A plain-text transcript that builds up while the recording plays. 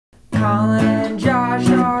Colin and Josh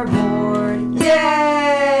are bored.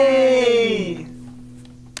 Yay!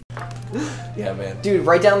 Yeah, man. Dude,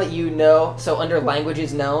 write down that you know, so under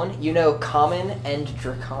languages known, you know Common and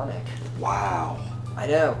Draconic. Wow. I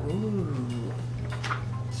know. Ooh.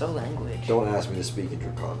 So language. Don't ask me to speak in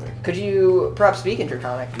Draconic. Could you perhaps speak in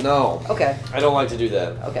Draconic? No. Okay. I don't like to do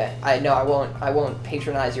that. Okay. I won't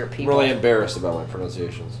patronize your people. I'm really embarrassed about my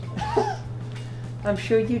pronunciations. I'm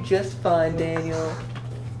sure you just fine, Daniel.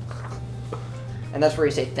 And that's where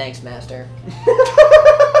you say thanks, master.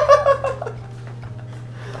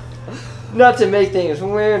 Not to make things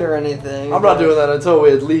weird or anything. I'm not doing that until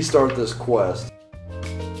we at least start this quest.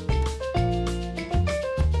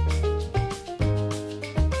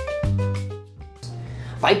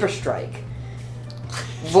 Viper Strike.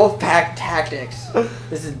 Wolfpack Tactics.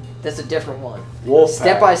 That's a different one. Wolfpack.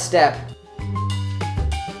 Step by step.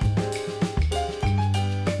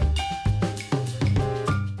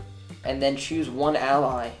 And then choose one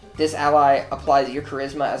ally. This ally applies your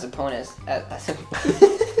charisma as opponents. As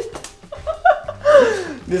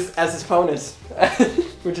his bonus,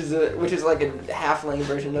 which is like a halfling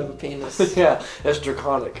version of a penis. Yeah, that's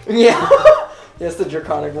Draconic. Yeah, that's the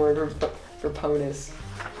Draconic word for bonus.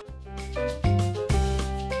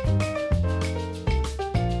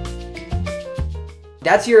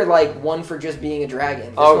 That's your like one for just being a dragon.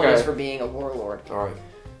 This one is for being a warlord. All right.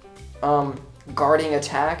 Guarding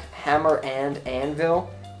attack, hammer and anvil,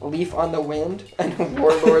 leaf on the wind, and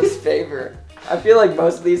warlord's favor. I feel like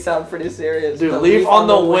most of these sound pretty serious. Dude, leaf on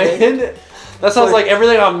the wind? That sounds like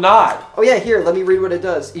everything I'm not. Oh yeah, here, let me read what it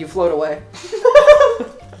does. You float away.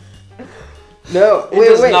 No, It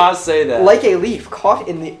does not say that. Like a leaf caught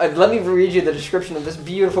in the... let me read you the description of this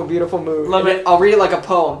beautiful, beautiful move. I'll read it like a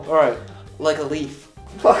poem. Alright. Like a leaf.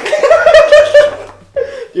 Fuck.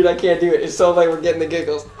 Dude, I can't do it. It's so late, we're getting the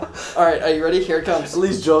giggles. Alright, are you ready? Here it comes. At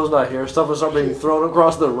least Joe's not here. Stuff will start being thrown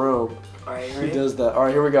across the room. Alright, you He ready? does that.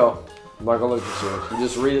 Alright, here we go. I'm not gonna look at you. You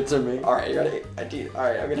just read it to me. Alright, you ready?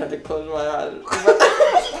 Alright, I'm gonna have to close my eyes.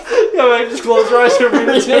 Yeah, man, just close your eyes and read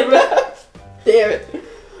it to me. Damn it.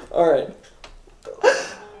 Alright.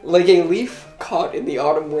 Like a leaf caught in the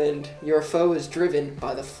autumn wind, your foe is driven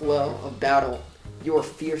by the flow of battle. Your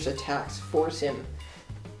fierce attacks force him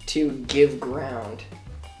to give ground.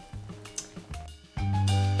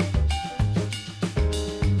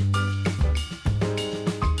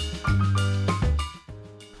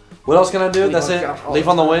 What else can I do? Leaf That's on it? Josh all Leaf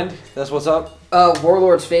the on the time. wind? That's what's up?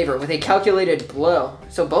 Warlord's favor with a calculated blow.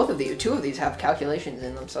 So two of these have calculations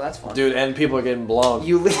in them, so that's fun. Dude, and people are getting blown.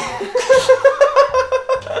 You'll be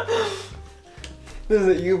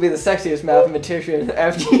the sexiest mathematician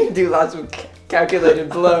after you do lots of calculated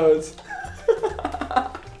blows.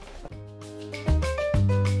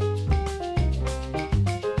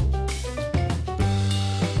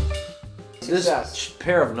 This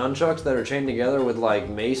pair of nunchucks that are chained together with like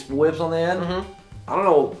mace whips on the end. I don't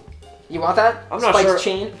know. You want that? I'm not Spiked sure.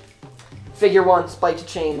 chain. Figure one, spiked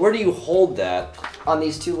chain. Where do you hold that? On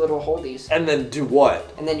these two little holdies. And then do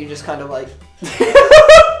what? And then you just kind of like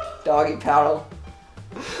doggy paddle.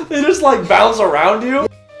 They just like bounce around you?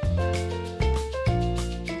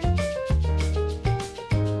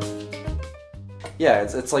 Yeah,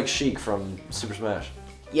 it's like Sheik from Super Smash.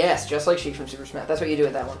 Yes, just like Sheik from Super Smash. That's what you do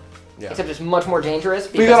with that one. Yeah. Except it's much more dangerous.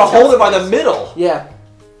 But you gotta hold it by the middle. Yeah.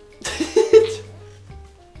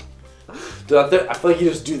 Dude, I feel like you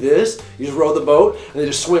just do this, you just row the boat, and they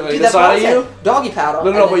just swing on either that's side of what I you. said. Doggy paddle.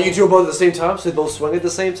 No, but you do both at the same time, so they both swing at the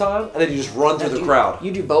same time, and then you just run through the crowd.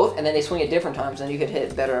 You do both, and then they swing at different times, and you could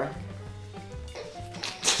hit better.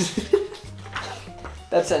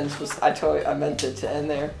 That sentence was, I meant it to end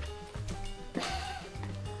there.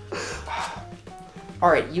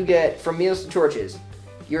 Alright, you get, from meals to torches,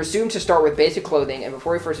 you're assumed to start with basic clothing, and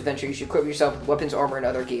before your first adventure, you should equip yourself with weapons, armor, and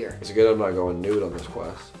other gear. It's good I'm not going nude on this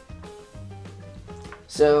quest.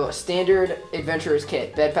 So, standard adventurer's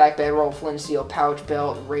kit. Bedpack, bedroll, flint, steel, pouch,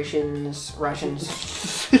 belt, rations,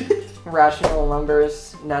 rational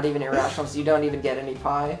numbers, not even irrational, so you don't even get any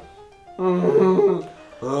pie.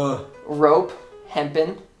 Rope,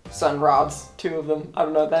 hempen, sun rods, 2 of them. I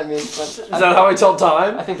don't know what that means, but... Is that how I tell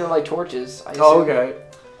time? I think they're like torches. I Oh, assume. okay.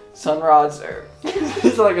 Sun rods are...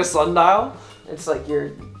 It's like a sundial? It's like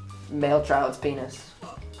your male child's penis.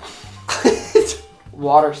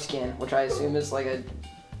 Water skin, which I assume is like a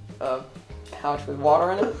pouch with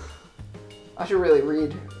water in it. I should really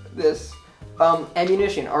read this.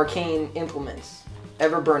 Ammunition, arcane implements,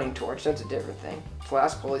 ever-burning torch. That's a different thing.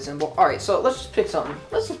 Flask, holy symbol. All right, so let's just pick something.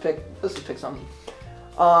 Let's just pick something.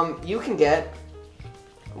 You can get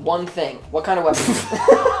one thing. What kind of weapon?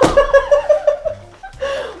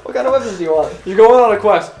 What kind of weapons do you want? You're going on a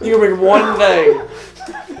quest. You can bring one thing.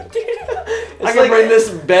 I can bring this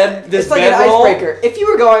bed. This it's like bed an roll. icebreaker. If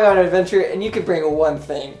you were going on an adventure and you could bring one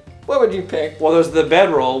thing, what would you pick? Well, there's the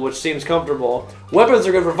bedroll, which seems comfortable. Weapons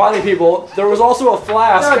are good for finding people. There was also a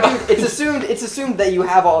flask. No, dude, it's assumed that you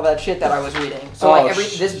have all that shit that I was reading. So like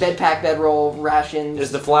this bed pack, bedroll, rations,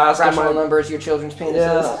 is the flask rational numbers, your children's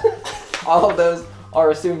penises. Yeah. All of those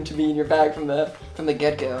are assumed to be in your bag from the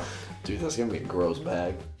get-go. Dude, that's gonna be a gross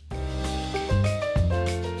bag.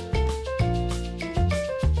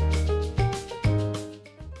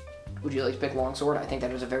 Would you like to pick longsword? I think that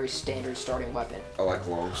is a very standard starting weapon. I like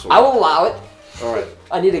longsword. I will allow it. All right.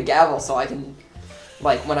 I need a gavel so I can,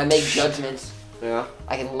 like, when I make judgments, Yeah.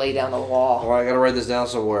 I can lay down the law. All right, I gotta write this down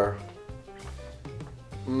somewhere.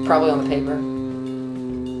 Probably on the paper.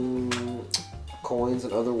 Coins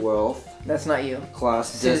and other wealth. That's not you. Class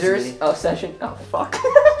Scissors. destiny. Oh, session. Oh, fuck.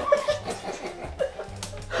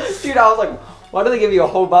 Dude, I was like, why do they give you a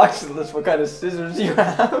whole box of this? What kind of scissors you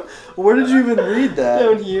have? Where did you even read that?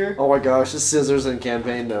 Down here. Oh my gosh, just scissors and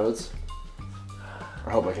campaign notes.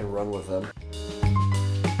 I hope I can run with them.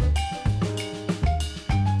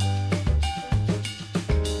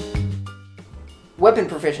 Weapon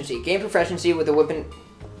proficiency. Gain proficiency with a weapon.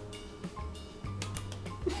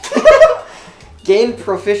 Gain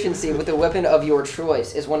proficiency with a weapon of your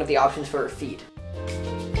choice is one of the options for a feat.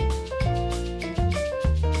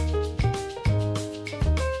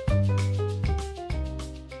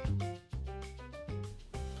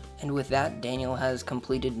 And with that, Daniel has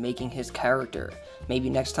completed making his character. Maybe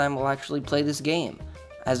next time we'll actually play this game.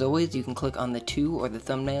 As always, you can click on the 2 or the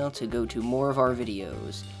thumbnail to go to more of our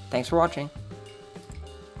videos. Thanks for watching.